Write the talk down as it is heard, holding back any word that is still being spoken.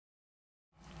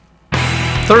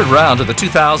Third round of the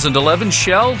 2011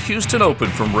 Shell Houston Open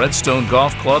from Redstone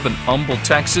Golf Club in Humble,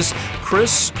 Texas.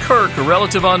 Chris Kirk, a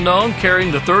relative unknown,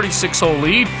 carrying the 36-hole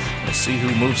lead. We'll see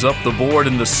who moves up the board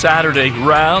in the Saturday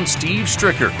round. Steve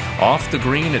Stricker off the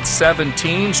green at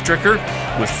 17. Stricker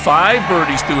with 5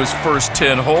 birdies through his first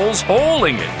 10 holes,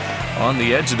 holding it on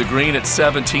the edge of the green at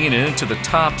 17 and into the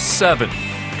top 7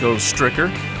 goes Stricker.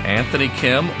 Anthony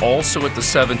Kim also at the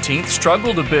 17th.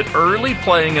 Struggled a bit early,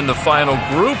 playing in the final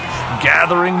group,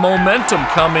 gathering momentum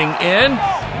coming in.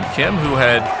 And Kim, who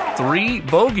had 3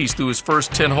 bogeys through his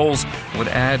first 10 holes, would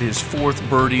add his 4th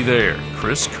birdie there.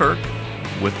 Chris Kirk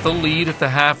with the lead at the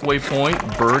halfway point.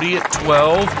 Birdie at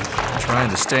 12, trying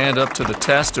to stand up to the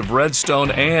test of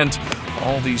Redstone and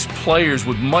all these players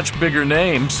with much bigger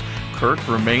names. Kirk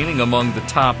remaining among the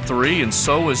top 3, and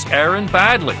so is Aaron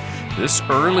Badley. This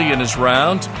early in his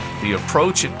round, the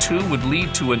approach at 2 would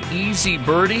lead to an easy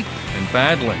birdie, and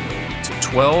Badley to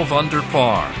 12 under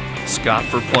par. Scott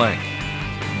Verplank,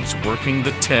 he's working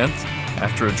the 10th.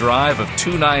 After a drive of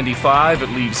 295, it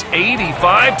leaves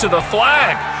 85 to the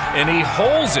flag, and he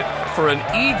holds it for an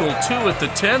eagle 2 at the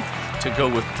 10th to go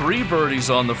with 3 birdies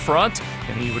on the front,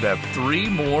 and he would have 3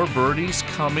 more birdies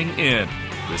coming in.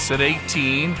 This at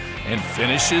 18, and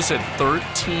finishes at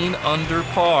 13 under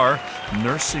par,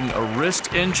 nursing a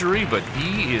wrist injury, but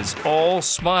he is all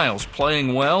smiles,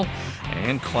 playing well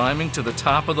and climbing to the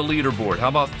top of the leaderboard. How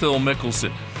about Phil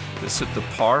Mickelson? This at the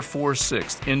par 4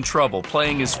 6th, in trouble,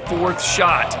 playing his 4th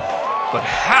shot. But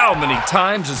how many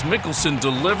times has Mickelson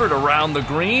delivered around the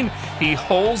green? He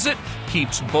holds it,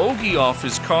 keeps bogey off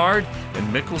his card,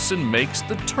 and Mickelson makes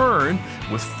the turn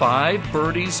with 5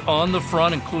 birdies on the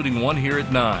front, including 1 here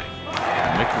at 9.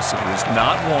 Mickelson has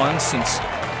not won since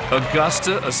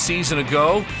Augusta a season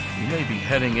ago. He may be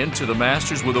heading into the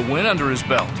Masters with a win under his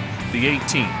belt. The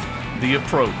 18th, the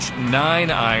approach,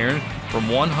 9-iron from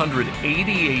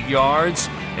 188 yards,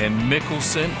 and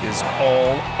Mickelson is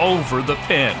all over the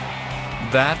pin.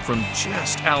 That from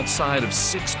just outside of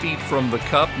 6 feet from the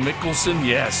cup. Mickelson,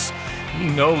 yes, he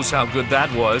knows how good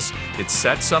that was. It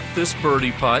sets up this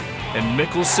birdie putt, and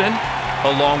Mickelson,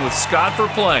 along with Scott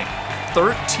Verplank,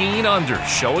 13 under,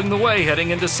 showing the way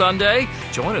heading into Sunday.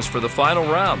 Join us for the final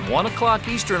round, 1 o'clock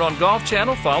Eastern on Golf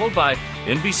Channel, followed by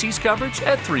NBC's coverage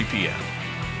at 3 p.m.